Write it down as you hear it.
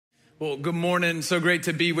Well, good morning. So great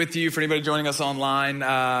to be with you. For anybody joining us online,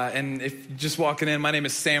 and if you're just walking in, my name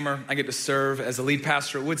is Sammer. I get to serve as a lead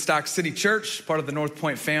pastor at Woodstock City Church, part of the North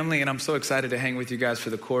Point family, and I'm so excited to hang with you guys for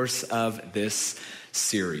the course of this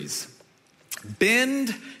series.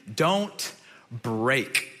 Bend, don't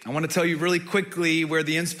break. I want to tell you really quickly where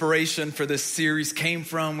the inspiration for this series came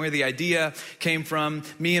from, where the idea came from.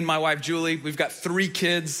 Me and my wife, Julie, we've got 3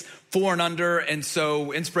 kids, 4 and under, and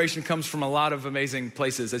so inspiration comes from a lot of amazing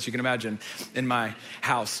places, as you can imagine, in my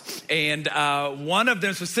house. And one of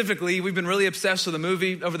them specifically, we've been really obsessed with a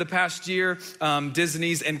movie over the past year,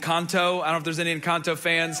 Disney's Encanto. I don't know if there's any Encanto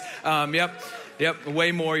fans. Yep,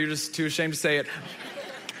 way more. You're just too ashamed to say it.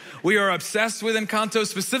 We are obsessed with Encanto,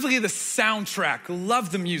 specifically the soundtrack.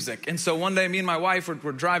 Love the music. And so one day, me and my wife,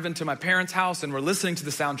 we're driving to my parents' house and we're listening to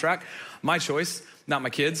the soundtrack. My choice, not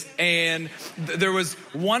my kids. And there was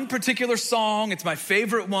one particular song. It's my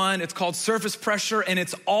favorite one. It's called Surface Pressure. And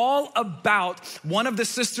it's all about one of the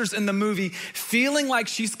sisters in the movie feeling like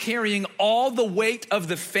she's carrying all the weight of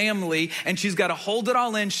the family and she's got to hold it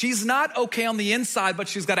all in. She's not okay on the inside, but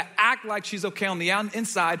she's got to act like she's okay on the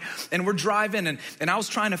inside. And we're driving and I was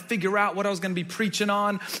trying to figure out what I was going to be preaching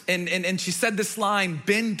on. And she said this line,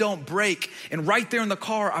 bend, don't break. And right there in the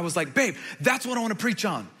car, I was like, babe, that's what I want to preach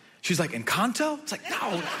on. She's like, Encanto? It's like,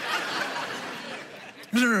 no.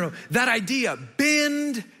 No. That idea,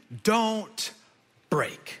 bend, don't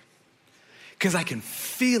break. Because I can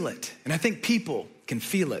feel it. And I think people can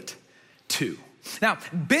feel it too. Now,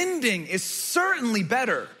 bending is certainly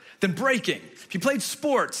better than breaking. If you played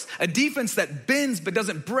sports, a defense that bends but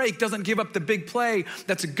doesn't break, doesn't give up the big play,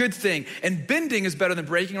 that's a good thing. And bending is better than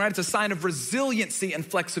breaking, right? It's a sign of resiliency and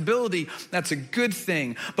flexibility. That's a good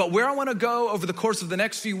thing. But where I want to go over the course of the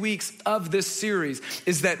next few weeks of this series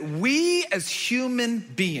is that we as human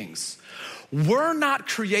beings, we're not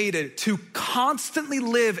created to constantly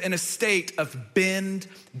live in a state of bend,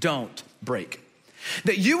 don't break.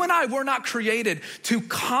 That you and I were not created to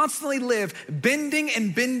constantly live bending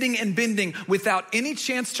and bending and bending without any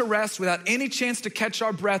chance to rest, without any chance to catch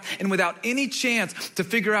our breath, and without any chance to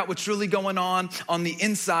figure out what's really going on the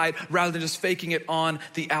inside rather than just faking it on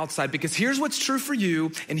the outside. Because here's what's true for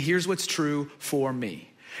you and here's what's true for me,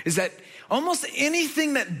 is that almost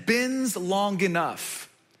anything that bends long enough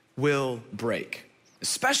will break,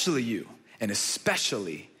 especially you and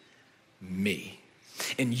especially me.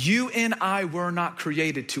 And you and I were not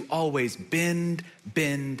created to always bend,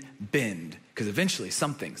 because eventually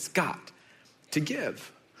something's got to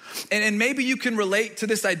give. And maybe you can relate to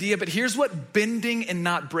this idea, but here's what bending and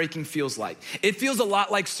not breaking feels like. It feels a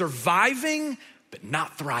lot like surviving, but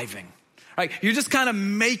not thriving. Right? You're just kind of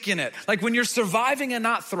making it. Like when you're surviving and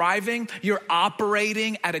not thriving, you're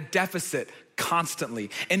operating at a deficit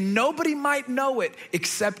constantly. And nobody might know it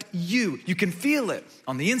except you. You can feel it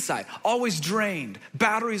on the inside. Always drained.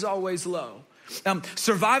 Battery's always low.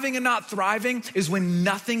 Surviving and not thriving is when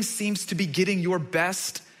nothing seems to be getting your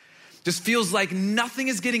best. Just feels like nothing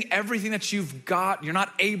is getting everything that you've got. You're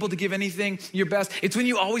not able to give anything your best. It's when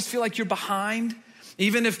you always feel like you're behind.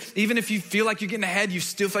 Even if you feel like you're getting ahead, you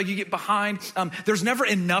still feel like you get behind. There's never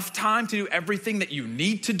enough time to do everything that you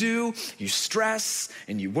need to do. You stress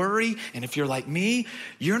and you worry. And if you're like me,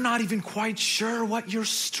 you're not even quite sure what you're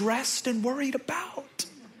stressed and worried about.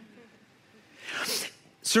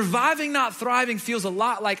 Surviving, not thriving feels a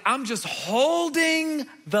lot like I'm just holding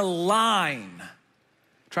the line,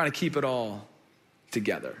 trying to keep it all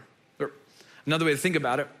together. Or another way to think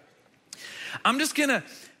about it, I'm just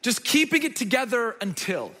keeping it together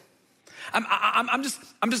until. I'm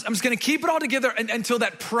just gonna keep it all together until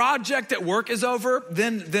that project at work is over,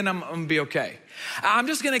 then I'm gonna be okay. I'm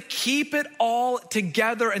just gonna keep it all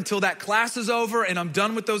together until that class is over and I'm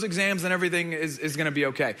done with those exams and everything is gonna be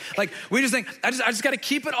okay. Like we just think, I just gotta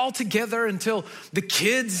keep it all together until the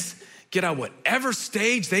kids get out whatever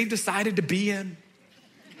stage they've decided to be in.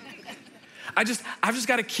 I've just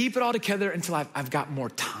gotta keep it all together until I've got more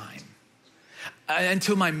time.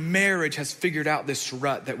 Until my marriage has figured out this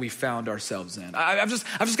rut that we found ourselves in. I've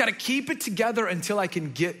just got to keep it together until I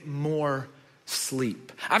can get more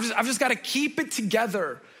sleep. I've just got to keep it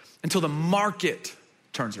together until the market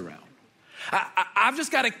turns around. I've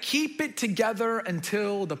just got to keep it together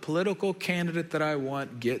until the political candidate that I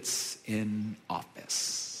want gets in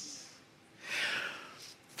office.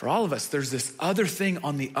 For all of us, there's this other thing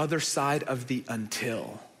on the other side of the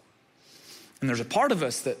until. And there's a part of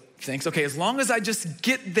us that thinks, okay, as long as I just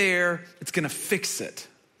get there, it's gonna fix it.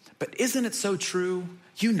 But isn't it so true?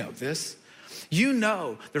 You know this. You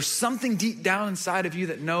know there's something deep down inside of you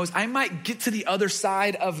that knows I might get to the other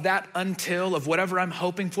side of that until of whatever I'm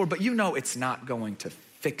hoping for, but you know it's not going to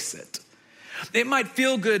fix it. It might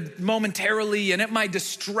feel good momentarily and it might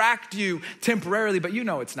distract you temporarily, but you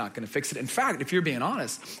know it's not gonna fix it. In fact, if you're being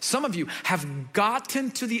honest, some of you have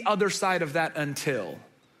gotten to the other side of that until,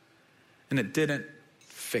 and it didn't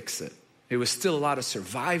fix it. It was still a lot of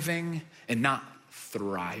surviving and not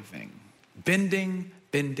thriving. Bending,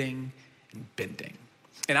 bending, and bending.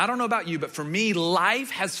 And I don't know about you, but for me,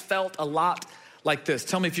 life has felt a lot like this.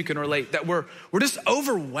 Tell me if you can relate, that we're just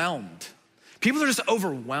overwhelmed. People are just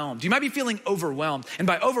overwhelmed. You might be feeling overwhelmed. And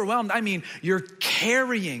by overwhelmed, I mean you're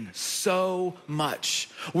carrying so much.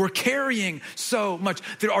 We're carrying so much.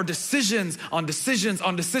 There are decisions on decisions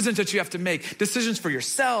on decisions that you have to make. Decisions for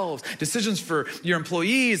yourselves, decisions for your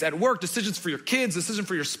employees at work, decisions for your kids, decisions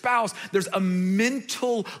for your spouse. There's a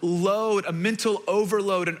mental load, a mental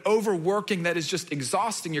overload, and overworking that is just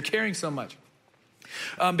exhausting. You're carrying so much.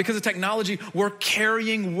 Because of technology, we're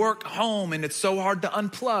carrying work home and it's so hard to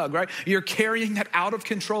unplug, right? You're carrying that out of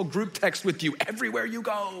control group text with you everywhere you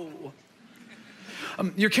go.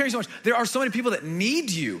 You're carrying so much. There are so many people that need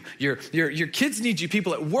you. Your kids need you.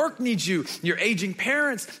 People at work need you. Your aging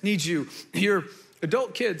parents need you. Your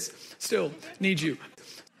adult kids still need you.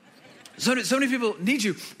 So many people need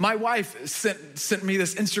you. My wife sent me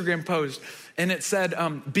this Instagram post and it said,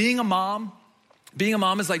 being a mom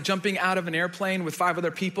is like jumping out of an airplane with 5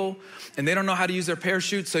 other people and they don't know how to use their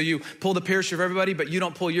parachute. So you pull the parachute for everybody, but you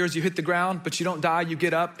don't pull yours. You hit the ground, but you don't die. You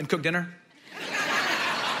get up and cook dinner.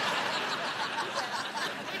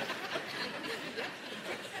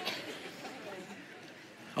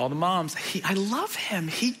 All the moms, I love him.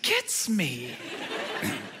 He gets me.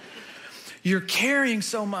 You're carrying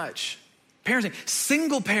so much. Parenting,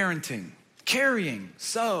 single parenting. Carrying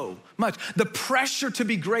so much. The pressure to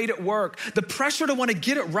be great at work, the pressure to want to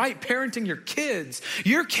get it right parenting your kids.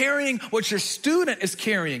 You're carrying what your student is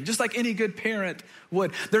carrying, just like any good parent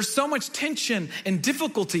would. There's so much tension and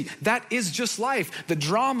difficulty. That is just life. The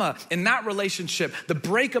drama in that relationship, the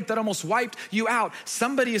breakup that almost wiped you out.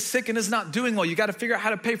 Somebody is sick and is not doing well. You got to figure out how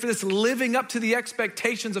to pay for this, living up to the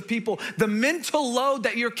expectations of people. The mental load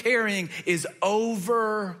that you're carrying is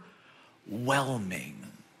overwhelming.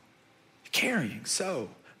 Carrying so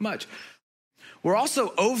much. We're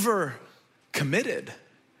also over committed.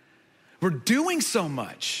 We're doing so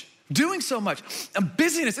much. And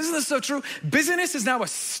busyness, isn't this so true? Busyness is now a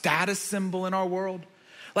status symbol in our world.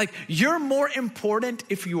 Like you're more important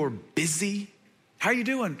if you're busy. How are you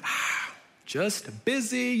doing? Just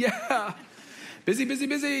busy, yeah.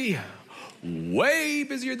 Busy. Way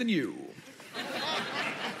busier than you.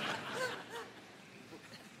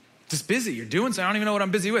 Just busy, you're doing something, I don't even know what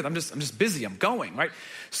I'm busy with. I'm just busy, I'm going, right?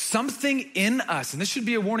 Something in us, and this should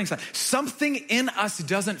be a warning sign, something in us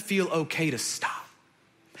doesn't feel okay to stop.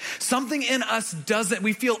 Something in us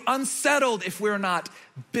we feel unsettled if we're not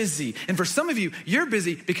busy. And for some of you, you're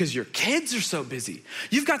busy because your kids are so busy.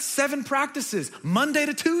 You've got 7 practices, Monday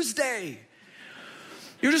to Tuesday.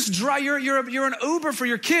 You're just dry, you're an Uber for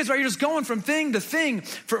your kids, right? You're just going from thing to thing.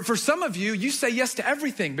 For some of you, you say yes to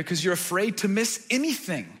everything because you're afraid to miss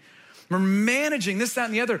anything. We're managing this, that,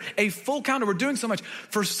 and the other, a full calendar. We're doing so much.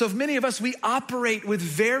 For so many of us, we operate with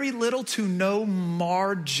very little to no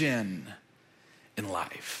margin in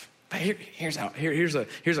life. But here's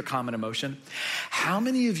a common emotion. How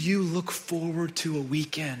many of you look forward to a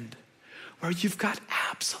weekend where you've got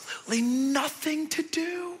absolutely nothing to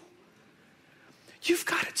do? You've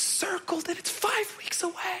got it circled and it's 5 weeks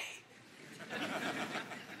away.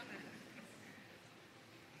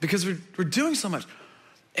 Because we're doing so much.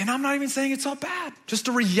 And I'm not even saying it's all bad. Just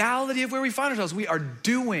the reality of where we find ourselves. We are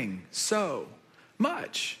doing so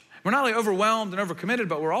much. We're not only overwhelmed and overcommitted,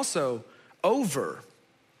 but we're also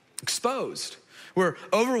overexposed. We're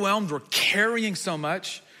overwhelmed, we're carrying so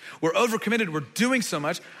much. We're overcommitted, we're doing so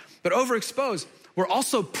much. But overexposed, we're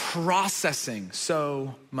also processing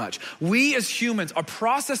so much. We as humans are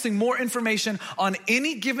processing more information on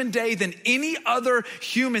any given day than any other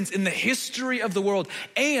humans in the history of the world.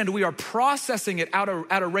 And we are processing it at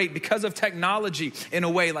a rate because of technology in a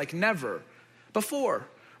way like never before.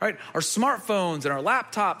 Right? Our smartphones and our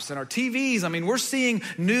laptops and our TVs. I mean, we're seeing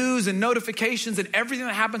news and notifications and everything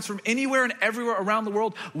that happens from anywhere and everywhere around the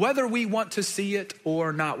world, whether we want to see it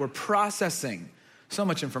or not. We're processing so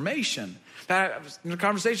much information. I was in a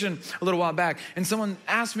conversation a little while back, and someone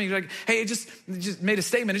asked me, like, hey, it just made a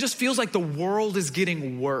statement. It just feels like the world is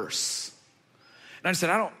getting worse. And I said,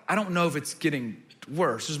 I don't know if it's getting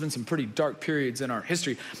worse. There's been some pretty dark periods in our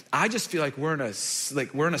history. I just feel like we're in a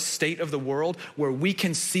state of the world where we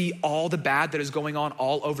can see all the bad that is going on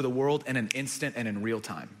all over the world in an instant and in real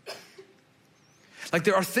time. Like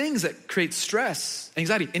there are things that create stress,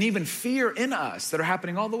 anxiety, and even fear in us that are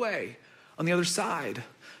happening all the way on the other side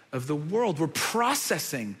of the world. We're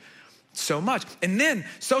processing so much. And then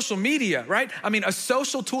social media, right? I mean, a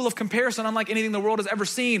social tool of comparison unlike anything the world has ever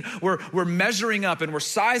seen. We're measuring up and we're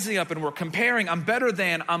sizing up and we're comparing. I'm better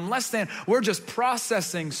than, I'm less than. We're just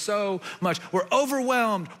processing so much. We're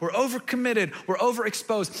overwhelmed, we're overcommitted, we're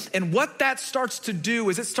overexposed. And what that starts to do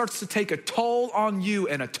is it starts to take a toll on you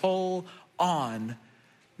and a toll on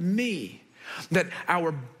me. That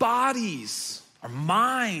our bodies, our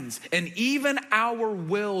minds, and even our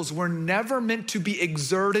wills were never meant to be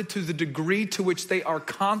exerted to the degree to which they are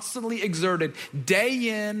constantly exerted day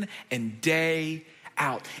in and day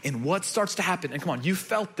out. And what starts to happen, and come on, you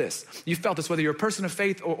felt this, whether you're a person of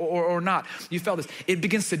faith or not, you felt this. It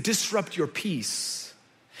begins to disrupt your peace.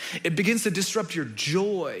 It begins to disrupt your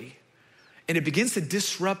joy. And it begins to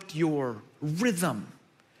disrupt your rhythm.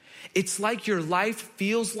 It's like your life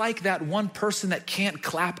feels like that one person that can't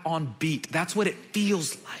clap on beat. That's what it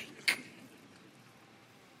feels like.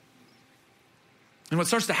 And what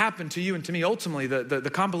starts to happen to you and to me, ultimately, the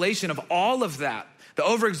compilation of all of that, the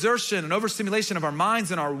overexertion and overstimulation of our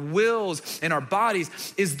minds and our wills and our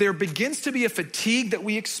bodies, is there begins to be a fatigue that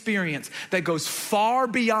we experience that goes far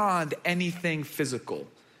beyond anything physical.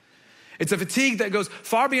 It's a fatigue that goes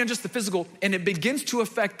far beyond just the physical, and it begins to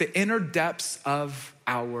affect the inner depths of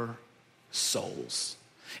our souls.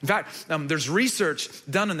 In fact, there's research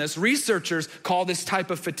done on this. Researchers call this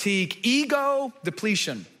type of fatigue ego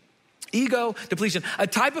depletion. Ego depletion, a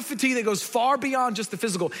type of fatigue that goes far beyond just the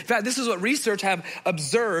physical. In fact, this is what research have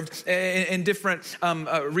observed in different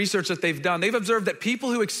research that they've done. They've observed that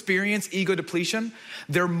people who experience ego depletion,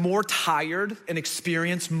 they're more tired and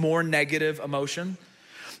experience more negative emotion.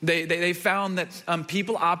 They found that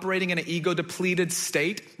people operating in an ego depleted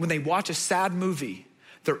state, when they watch a sad movie,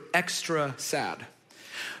 they're extra sad.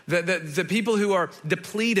 The people who are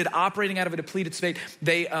depleted, operating out of a depleted state,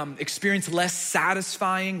 they experience less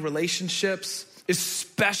satisfying relationships,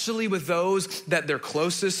 especially with those that they're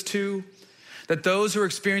closest to. That those who are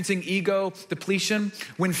experiencing ego depletion,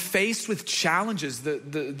 when faced with challenges,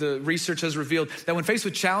 the research has revealed that when faced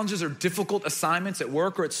with challenges or difficult assignments at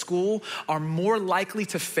work or at school, are more likely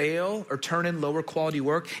to fail or turn in lower quality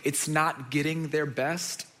work. It's not getting their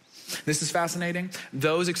best. This is fascinating.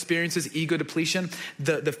 Those experiences ego depletion,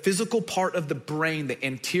 the physical part of the brain, the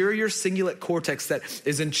anterior cingulate cortex that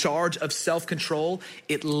is in charge of self-control,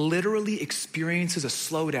 it literally experiences a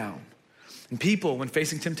slowdown. And people, when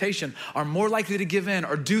facing temptation, are more likely to give in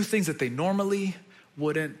or do things that they normally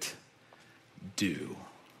wouldn't do.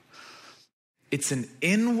 It's an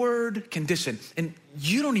inward condition. And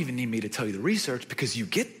you don't even need me to tell you the research, because you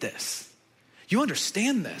get this. You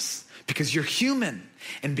understand this because you're human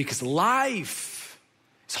and because life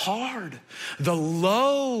is hard. The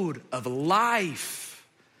load of life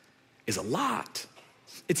is a lot.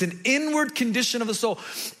 It's an inward condition of the soul.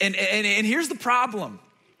 And here's the problem.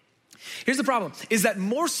 Here's the problem, is that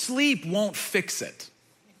more sleep won't fix it.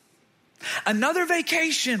 Another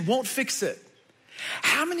vacation won't fix it.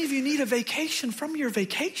 How many of you need a vacation from your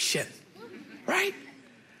vacation, right?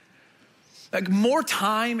 Like, more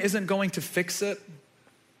time isn't going to fix it.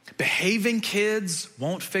 Behaving kids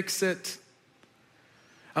won't fix it.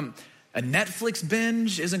 A Netflix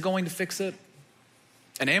binge isn't going to fix it.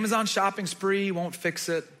 An Amazon shopping spree won't fix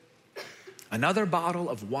it. Another bottle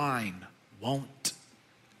of wine won't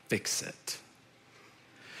fix it.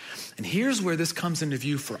 And here's where this comes into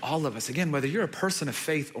view for all of us. Again, whether you're a person of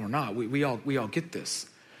faith or not, we all get this.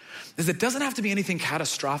 Is it doesn't have to be anything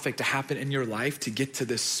catastrophic to happen in your life to get to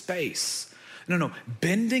this space. No.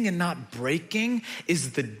 Bending and not breaking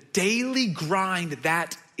is the daily grind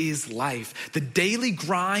that is life. The daily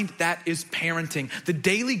grind that is parenting. The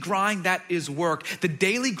daily grind that is work. The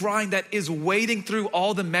daily grind that is wading through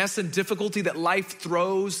all the mess and difficulty that life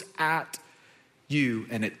throws at you.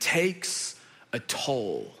 And it takes a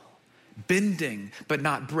toll. Bending but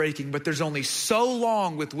not breaking. But there's only so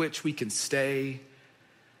long with which we can stay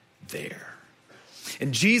there.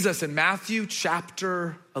 And Jesus in Matthew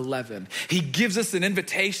chapter 11, he gives us an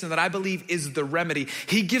invitation that I believe is the remedy.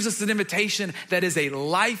 He gives us an invitation that is a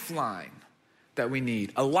lifeline that we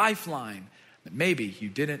need. A lifeline that maybe you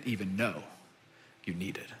didn't even know you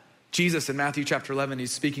needed. Jesus in Matthew chapter 11,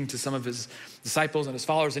 he's speaking to some of his disciples and his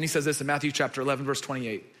followers, and he says this in Matthew chapter 11, verse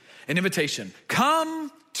 28. An invitation,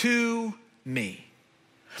 come to me.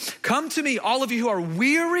 Come to me, all of you who are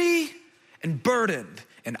weary and burdened,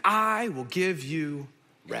 and I will give you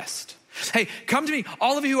rest. Hey, come to me,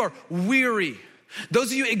 all of you who are weary, Those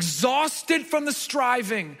of you exhausted from the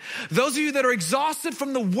striving, those of you that are exhausted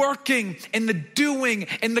from the working and the doing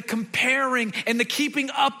and the comparing and the keeping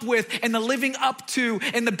up with and the living up to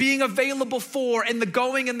and the being available for and the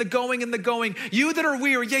going and the going and the going. You that are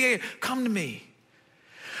weary, yeah, come to me.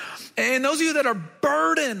 And those of you that are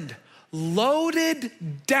burdened, loaded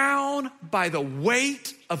down by the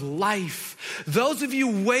weight of life. Those of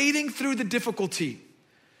you wading through the difficulty,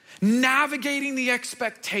 navigating the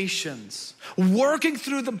expectations, working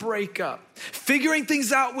through the breakup, figuring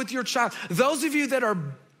things out with your child. Those of you that are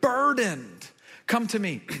burdened, come to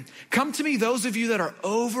me. Come to me, those of you that are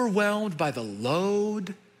overwhelmed by the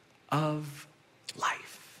load of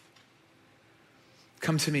life.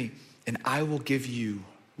 Come to me and I will give you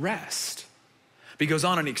rest. He goes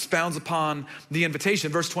on and he expounds upon the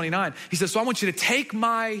invitation. Verse 29, he says, so I want you to take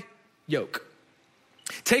my yoke.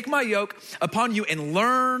 Take my yoke upon you and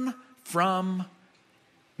learn from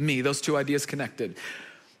me. Those two ideas connected.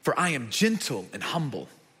 For I am gentle and humble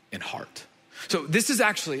in heart. So this is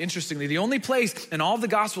actually, interestingly, the only place in all of the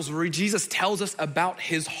Gospels where Jesus tells us about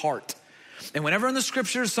his heart. And whenever in the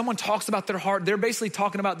scriptures someone talks about their heart, they're basically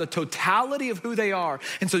talking about the totality of who they are.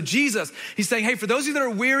 And so Jesus, he's saying, hey, for those of you that are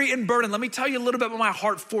weary and burdened, let me tell you a little bit about my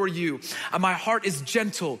heart for you. My heart is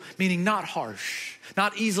gentle, meaning not harsh,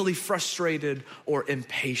 not easily frustrated or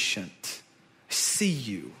impatient. I see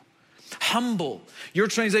you. Humble, your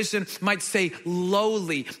translation might say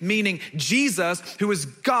lowly, meaning Jesus, who is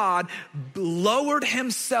God, lowered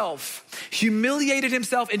himself, humiliated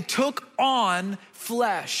himself, and took on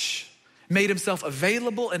flesh. Made himself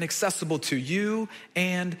available and accessible to you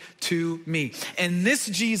and to me. And this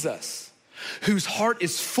Jesus, whose heart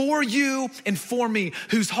is for you and for me,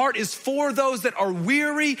 whose heart is for those that are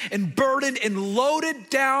weary and burdened and loaded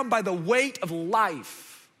down by the weight of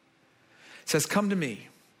life, says, come to me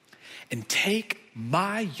and take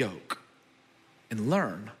my yoke and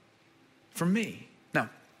learn from me. Now,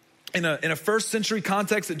 in a first century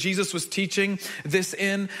context that Jesus was teaching this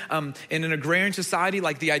in an agrarian society,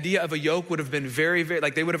 like the idea of a yoke would have been very, very,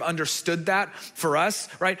 like they would have understood that. For us,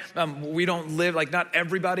 right? We don't live, like not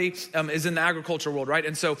everybody is in the agriculture world, right?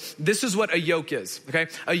 And so this is what a yoke is, okay?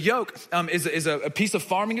 A yoke is a piece of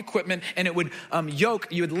farming equipment, and it would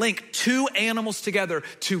you would link two animals together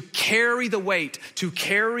to carry the weight, to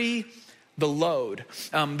carry the load.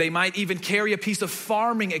 They might even carry a piece of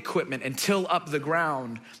farming equipment and till up the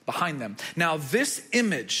ground behind them. Now, this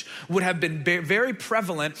image would have been very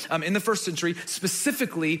prevalent in the first century,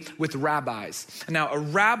 specifically with rabbis. Now, a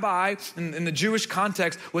rabbi in the Jewish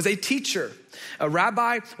context was a teacher. A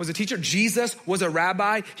rabbi was a teacher. Jesus was a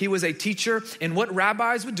rabbi. He was a teacher. And what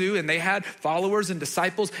rabbis would do, and they had followers and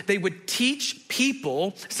disciples, they would teach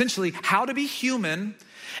people essentially how to be human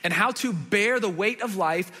and how to bear the weight of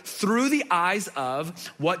life through the eyes of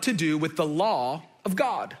what to do with the law of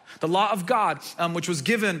God. The law of God, which was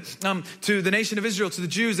given to the nation of Israel, to the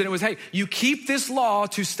Jews. And it was, hey, you keep this law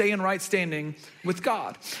to stay in right standing with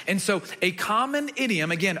God. And so a common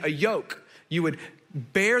idiom, again, a yoke, you would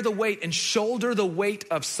bear the weight and shoulder the weight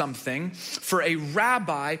of something. For a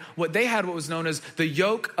rabbi, what they had, what was known as the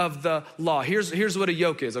yoke of the law. Here's what a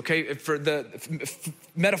yoke is, okay?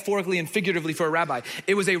 Metaphorically and figuratively for a rabbi.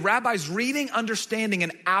 It was a rabbi's reading, understanding,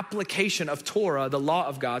 and application of Torah, the law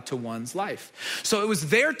of God, to one's life. So it was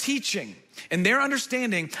their teaching and their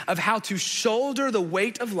understanding of how to shoulder the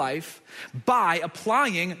weight of life by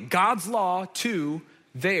applying God's law to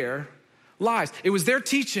their lives. It was their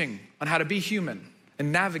teaching on how to be human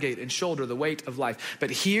and navigate and shoulder the weight of life. But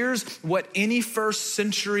here's what any first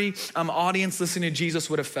century audience listening to Jesus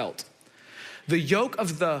would have felt. The yoke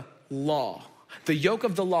of the law,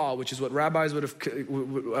 which is what rabbis would have,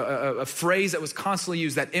 a phrase that was constantly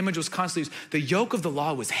used, that image was constantly used. The yoke of the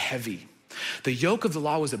law was heavy. The yoke of the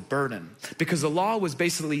law was a burden because the law was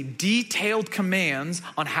basically detailed commands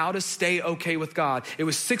on how to stay okay with God. It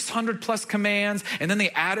was 600 plus commands, and then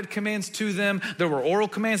they added commands to them. There were oral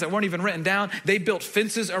commands that weren't even written down. They built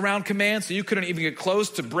fences around commands so you couldn't even get close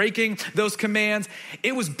to breaking those commands.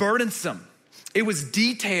 It was burdensome. It was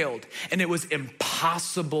detailed, and it was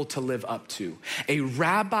impossible to live up to. A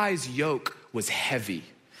rabbi's yoke was heavy.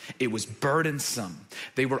 It was burdensome.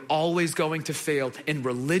 They were always going to fail, and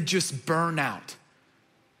religious burnout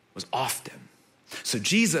was often. So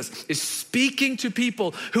Jesus is speaking to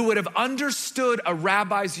people who would have understood a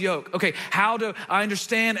rabbi's yoke. Okay, how do I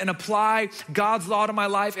understand and apply God's law to my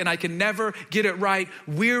life, and I can never get it right,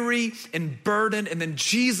 weary and burdened. And then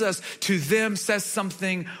Jesus to them says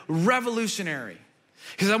something revolutionary.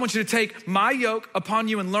 He says, I want you to take my yoke upon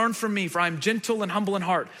you and learn from me, for I am gentle and humble in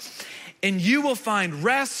heart. And you will find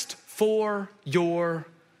rest for your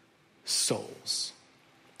souls.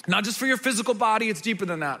 Not just for your physical body, it's deeper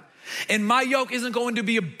than that. And my yoke isn't going to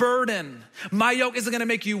be a burden. My yoke isn't gonna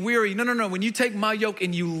make you weary. No. When you take my yoke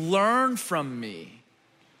and you learn from me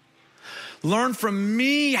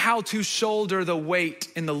how to shoulder the weight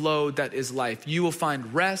and the load that is life, you will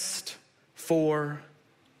find rest for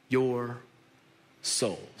your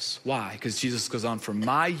souls. Why? Because Jesus goes on, for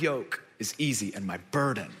my yoke is easy and my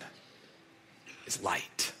burden is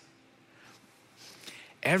light.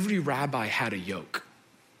 Every rabbi had a yoke.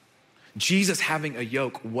 Jesus having a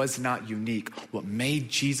yoke was not unique. What made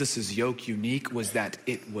Jesus' yoke unique was that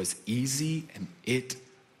it was easy and it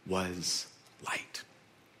was light.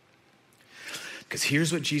 Because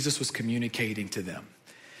here's what Jesus was communicating to them.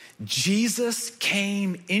 Jesus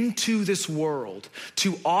came into this world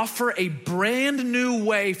to offer a brand new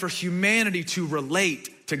way for humanity to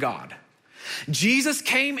relate to God. Jesus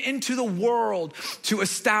came into the world to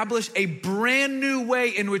establish a brand new way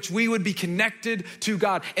in which we would be connected to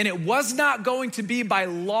God. And it was not going to be by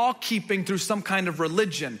law keeping through some kind of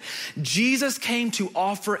religion. Jesus came to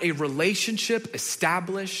offer a relationship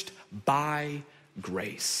established by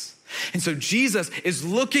grace. And so Jesus is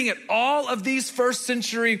looking at all of these first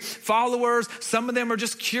century followers. Some of them are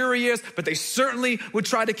just curious, but they certainly would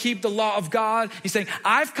try to keep the law of God. He's saying,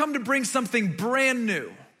 I've come to bring something brand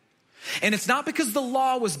new. And it's not because the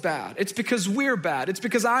law was bad. It's because we're bad. It's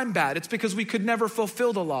because I'm bad. It's because we could never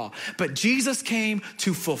fulfill the law. But Jesus came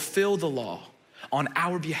to fulfill the law on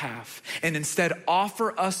our behalf and instead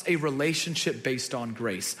offer us a relationship based on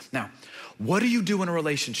grace. Now, what do you do in a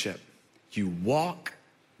relationship? You walk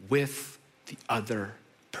with the other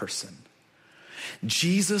person.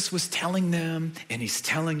 Jesus was telling them, and he's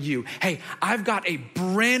telling you, hey, I've got a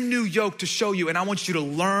brand new yoke to show you, and I want you to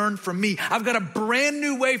learn from me. I've got a brand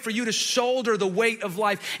new way for you to shoulder the weight of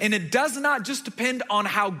life. And it does not just depend on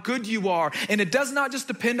how good you are, and it does not just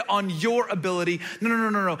depend on your ability.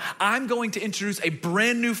 No. I'm going to introduce a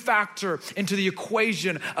brand new factor into the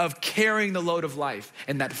equation of carrying the load of life,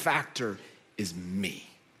 and that factor is me.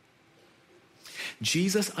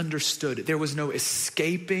 Jesus understood there was no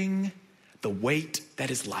escaping the weight that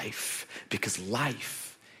is life, because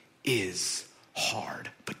life is hard.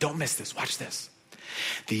 But don't miss this, watch this.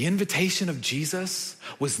 The invitation of Jesus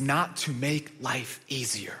was not to make life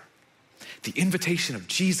easier. The invitation of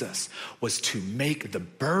Jesus was to make the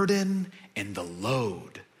burden and the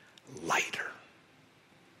load lighter.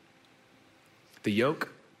 The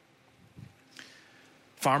yoke,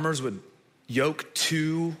 farmers would yoke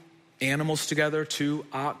two animals together, two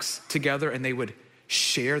ox together, and they would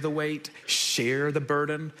share the weight, share the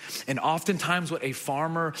burden. And oftentimes what a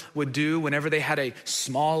farmer would do whenever they had a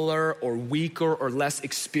smaller or weaker or less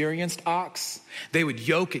experienced ox, they would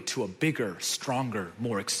yoke it to a bigger, stronger,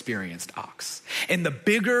 more experienced ox. And the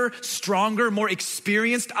bigger, stronger, more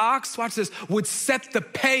experienced ox, watch this, would set the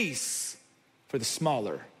pace for the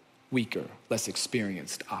smaller, weaker, less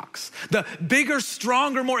experienced ox. The bigger,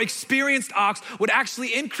 stronger, more experienced ox would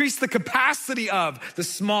actually increase the capacity of the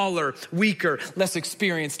smaller, weaker, less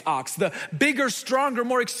experienced ox. The bigger, stronger,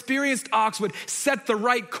 more experienced ox would set the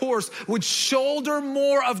right course, would shoulder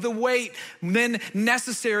more of the weight than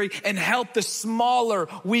necessary and help the smaller,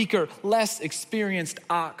 weaker, less experienced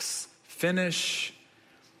ox finish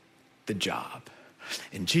the job.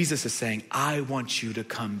 And Jesus is saying, I want you to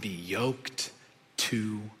come be yoked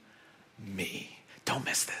to me. Don't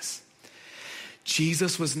miss this.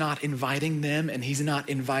 Jesus was not inviting them, and he's not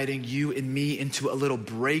inviting you and me into a little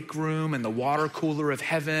break room in the water cooler of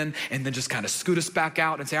heaven and then just kind of scoot us back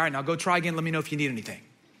out and say, all right, now go try again. Let me know if you need anything.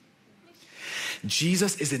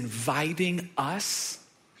 Jesus is inviting us.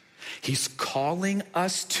 He's calling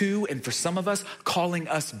us to, and for some of us, calling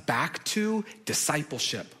us back to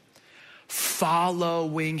discipleship.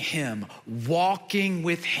 Following him, walking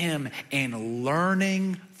with him, and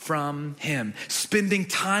learning from him, spending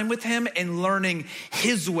time with him and learning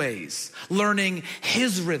his ways, learning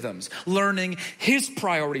his rhythms, learning his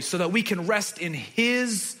priorities so that we can rest in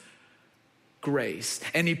his grace.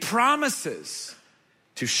 And he promises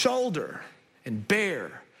to shoulder and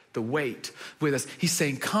bear the weight with us. He's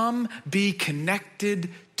saying, come be connected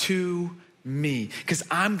to me, because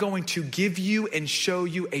I'm going to give you and show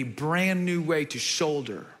you a brand new way to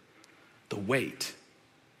shoulder the weight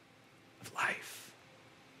of life.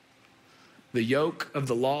 The yoke of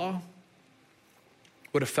the law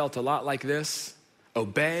would have felt a lot like this.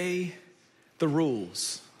 Obey the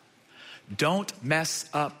rules. Don't mess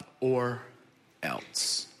up or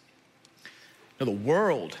else. Now, the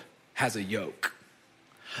world has a yoke.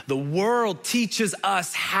 The world teaches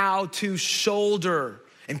us how to shoulder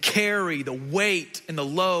and carry the weight and the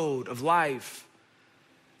load of life.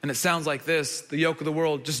 And it sounds like this, the yoke of the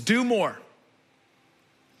world, just do more.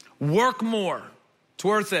 Work more. It's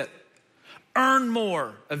worth it. Earn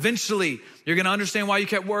more. Eventually, you're gonna understand why you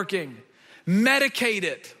kept working. Medicate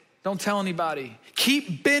it. Don't tell anybody.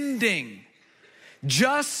 Keep bending.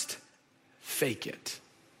 Just fake it.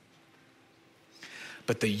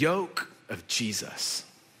 But the yoke of Jesus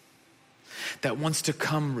that wants to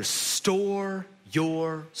come restore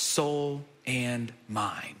your soul and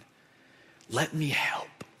mine, let me help.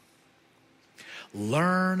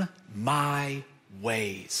 Learn my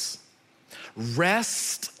ways.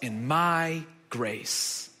 Rest in my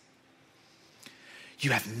grace.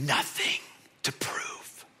 You have nothing to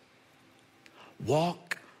prove.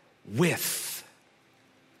 Walk with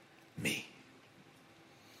me.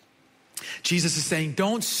 Jesus is saying,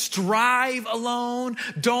 don't strive alone.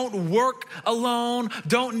 Don't work alone.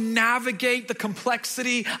 Don't navigate the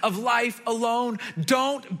complexity of life alone.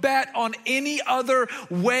 Don't bet on any other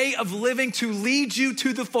way of living to lead you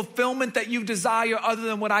to the fulfillment that you desire other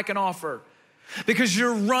than what I can offer. Because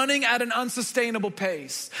you're running at an unsustainable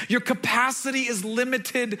pace. Your capacity is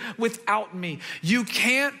limited without me. You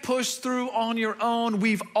can't push through on your own.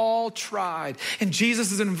 We've all tried. And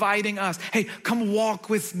Jesus is inviting us, hey, come walk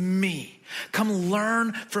with me. Come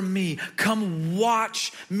learn from me. Come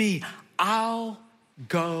watch me. I'll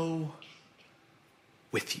go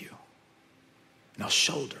with you. And I'll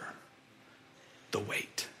shoulder the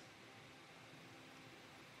weight.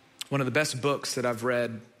 One of the best books that I've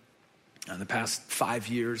read in the past 5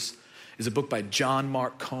 years is a book by John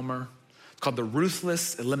Mark Comer. It's called The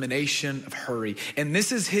Ruthless Elimination of Hurry. And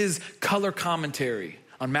this is his color commentary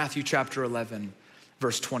on Matthew chapter 11,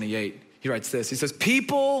 verse 28. He writes this. He says,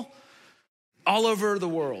 people all over the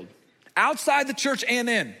world, outside the church and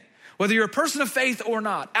in, whether you're a person of faith or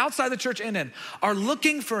not, outside the church and in, are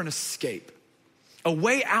looking for an escape, a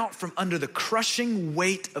way out from under the crushing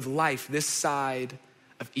weight of life this side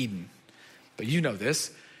of Eden. But you know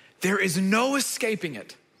this. There is no escaping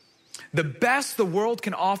it. The best the world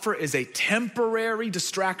can offer is a temporary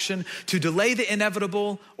distraction to delay the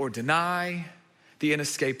inevitable or deny the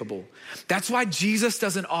inescapable. That's why Jesus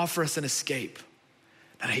doesn't offer us an escape.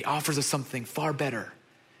 And he offers us something far better,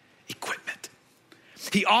 equipment.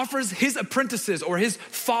 He offers his apprentices or his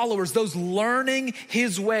followers, those learning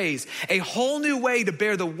his ways, a whole new way to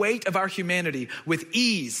bear the weight of our humanity with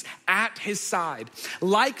ease at his side.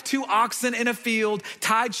 Like two oxen in a field,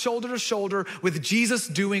 tied shoulder to shoulder with Jesus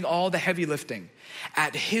doing all the heavy lifting.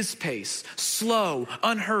 At his pace, slow,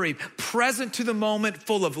 unhurried, present to the moment,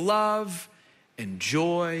 full of love and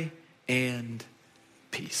joy and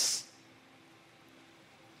peace.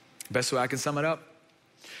 Best way I can sum it up,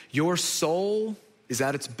 your soul is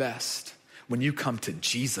at its best when you come to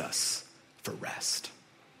Jesus for rest.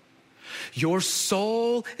 Your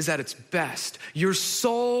soul is at its best. Your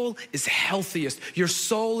soul is healthiest. Your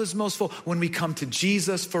soul is most full when we come to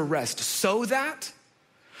Jesus for rest, so that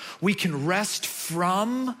we can rest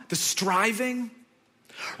from the striving,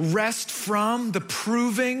 rest from the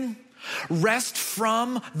proving, rest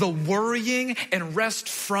from the worrying, and rest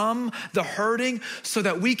from the hurting, so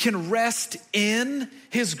that we can rest in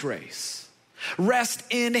his grace. Rest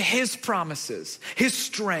in his promises, his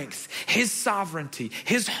strength, his sovereignty,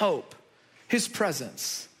 his hope, his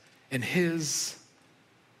presence, and his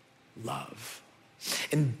love.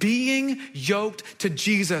 And being yoked to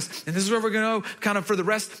Jesus, and this is where we're gonna go kind of for the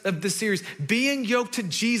rest of this series, being yoked to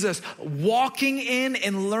Jesus, walking in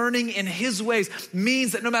and learning in his ways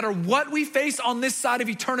means that no matter what we face on this side of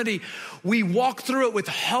eternity, we walk through it with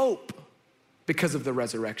hope because of the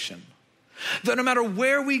resurrection. That no matter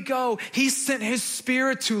where we go, he sent his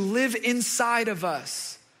spirit to live inside of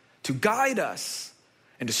us, to guide us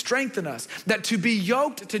and to strengthen us. That to be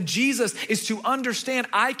yoked to Jesus is to understand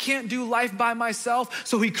I can't do life by myself.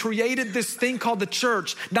 So he created this thing called the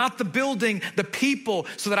church, not the building, the people,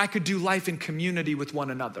 so that I could do life in community with one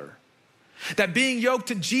another. That being yoked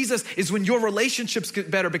to Jesus is when your relationships get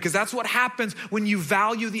better, because that's what happens when you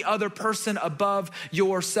value the other person above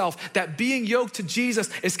yourself. That being yoked to Jesus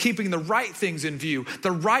is keeping the right things in view,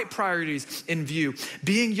 the right priorities in view.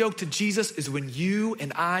 Being yoked to Jesus is when you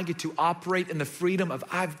and I get to operate in the freedom of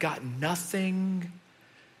I've got nothing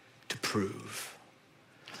to prove.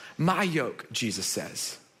 My yoke, Jesus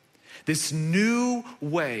says, this new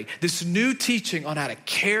way, this new teaching on how to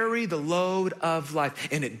carry the load of life.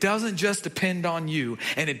 And it doesn't just depend on you,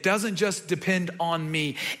 and it doesn't just depend on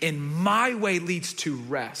me. And my way leads to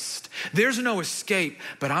rest. There's no escape,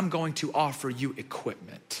 but I'm going to offer you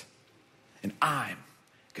equipment. And I'm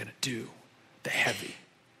gonna do the heavy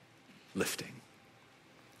lifting.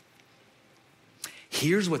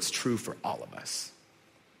 Here's what's true for all of us.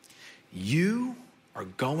 You are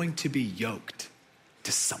going to be yoked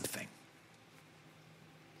to something.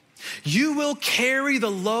 You will carry the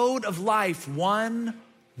load of life one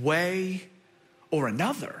way or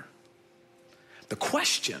another. The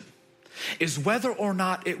question is whether or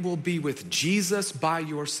not it will be with Jesus by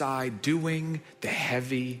your side doing the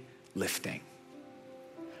heavy lifting.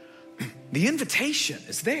 The invitation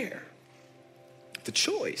is there. The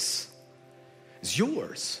choice is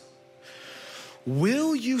yours.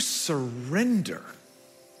 Will you surrender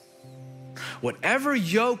whatever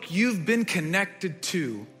yoke you've been connected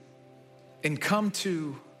to and come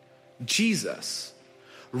to Jesus,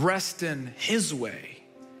 rest in his way,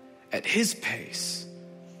 at his pace,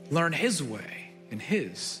 learn his way in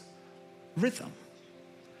his rhythm?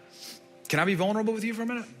 Can I be vulnerable with you for a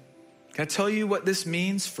minute? Can I tell you what this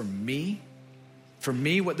means for me? For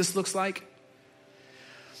me, what this looks like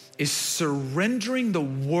is surrendering the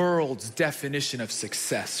world's definition of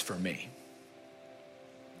success for me.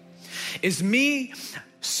 Is me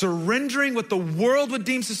surrendering what the world would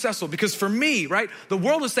deem successful. Because for me, right, the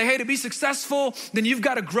world would say, hey, to be successful, then you've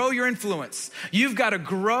got to grow your influence. You've got to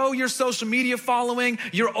grow your social media following.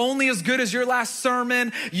 You're only as good as your last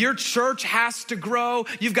sermon. Your church has to grow.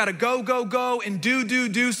 You've got to go, and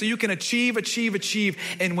do, so you can achieve.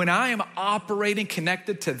 And when I am operating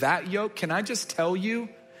connected to that yoke, can I just tell you,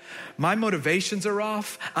 my motivations are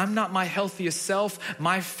off. I'm not my healthiest self.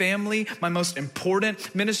 My family, my most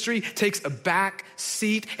important ministry takes a back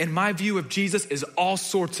seat, and my view of Jesus is all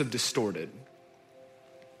sorts of distorted.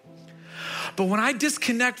 But when I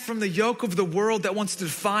disconnect from the yoke of the world that wants to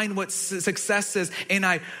define what success is, and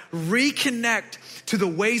I reconnect to the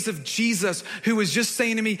ways of Jesus, who is just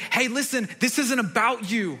saying to me, hey, listen, this isn't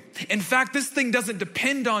about you. In fact, this thing doesn't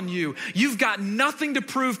depend on you. You've got nothing to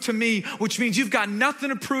prove to me, which means you've got nothing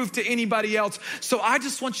to prove to anybody else. So I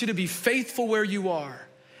just want you to be faithful where you are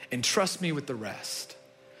and trust me with the rest.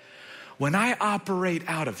 When I operate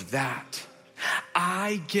out of that,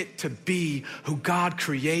 I get to be who God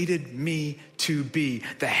created me to be,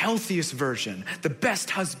 the healthiest version, the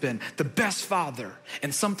best husband, the best father,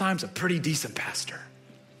 and sometimes a pretty decent pastor.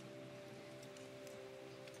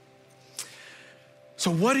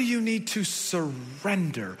 So what do you need to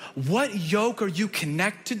surrender? What yoke are you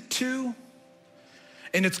connected to?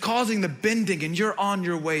 And it's causing the bending, and you're on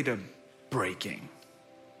your way to breaking.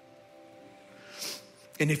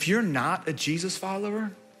 And if you're not a Jesus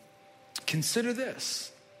follower, consider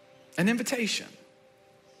this, an invitation.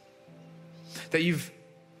 That you've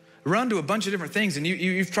run to a bunch of different things, and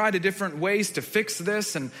you've tried different ways to fix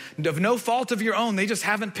this, and of no fault of your own, they just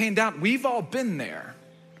haven't panned out. We've all been there.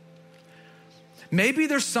 Maybe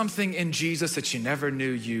there's something in Jesus that you never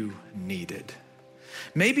knew you needed.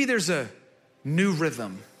 Maybe there's a new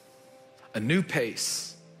rhythm, a new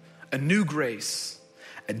pace, a new grace,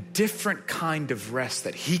 a different kind of rest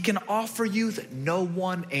that he can offer you that no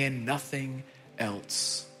one and nothing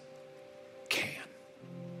else can.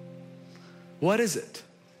 What is it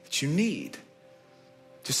that you need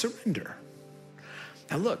to surrender?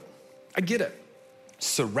 Now look, I get it.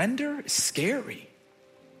 Surrender is scary.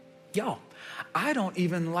 Y'all, I don't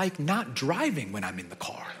even like not driving when I'm in the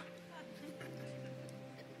car.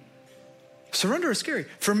 Surrender is scary.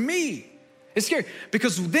 For me, it's scary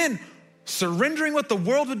because then surrendering what the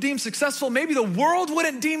world would deem successful, maybe the world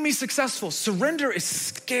wouldn't deem me successful. Surrender is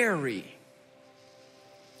scary.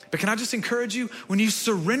 But can I just encourage you, when you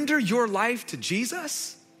surrender your life to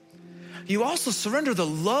Jesus, you also surrender the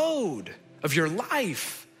load of your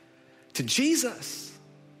life to Jesus.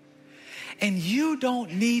 And you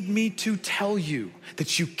don't need me to tell you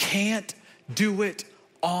that you can't do it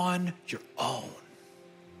on your own.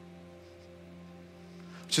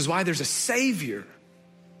 Which is why there's a Savior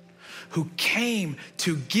who came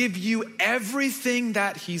to give you everything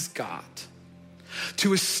that he's got,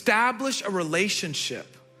 to establish a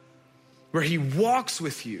relationship where he walks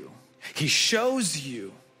with you, he shows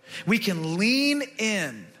you, we can lean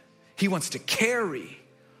in. He wants to carry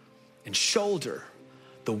and shoulder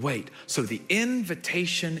the weight. So the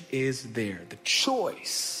invitation is there. The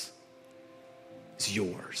choice is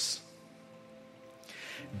yours.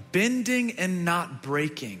 Bending and not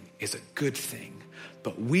breaking is a good thing,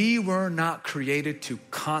 but we were not created to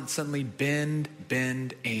constantly bend,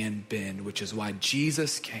 which is why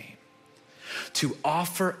Jesus came. To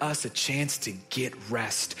offer us a chance to get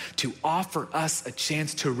rest, to offer us a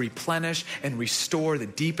chance to replenish and restore the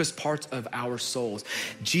deepest parts of our souls.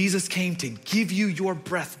 Jesus came to give you your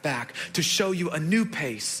breath back, to show you a new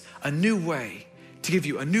pace, a new way, to give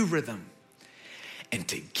you a new rhythm, and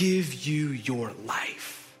to give you your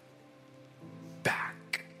life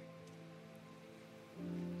back.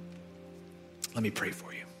 Let me pray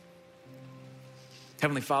for you.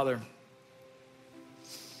 Heavenly Father,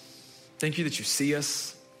 thank you that you see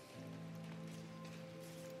us.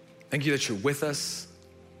 Thank you that you're with us.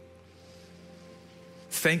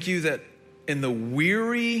 Thank you that in the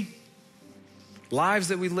weary lives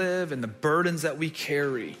that we live and the burdens that we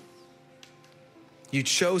carry, you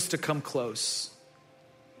chose to come close.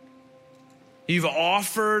 You've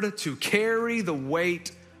offered to carry the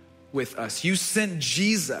weight with us. You sent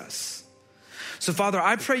Jesus. So Father,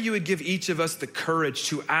 I pray you would give each of us the courage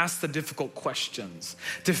to ask the difficult questions,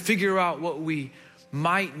 to figure out what we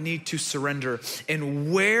might need to surrender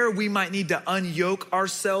and where we might need to unyoke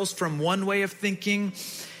ourselves from one way of thinking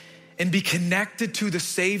and be connected to the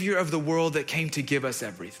Savior of the world that came to give us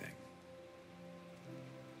everything.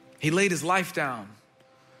 He laid his life down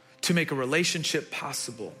to make a relationship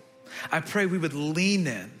possible. I pray we would lean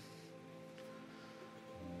in.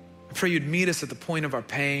 I pray you'd meet us at the point of our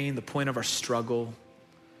pain, the point of our struggle,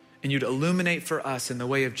 and you'd illuminate for us in the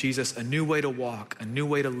way of Jesus a new way to walk, a new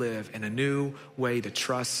way to live, and a new way to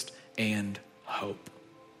trust and hope.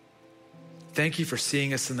 Thank you for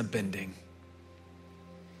seeing us in the bending.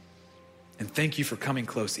 And thank you for coming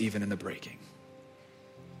close even in the breaking.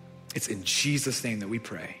 It's in Jesus' name that we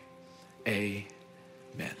pray. Amen.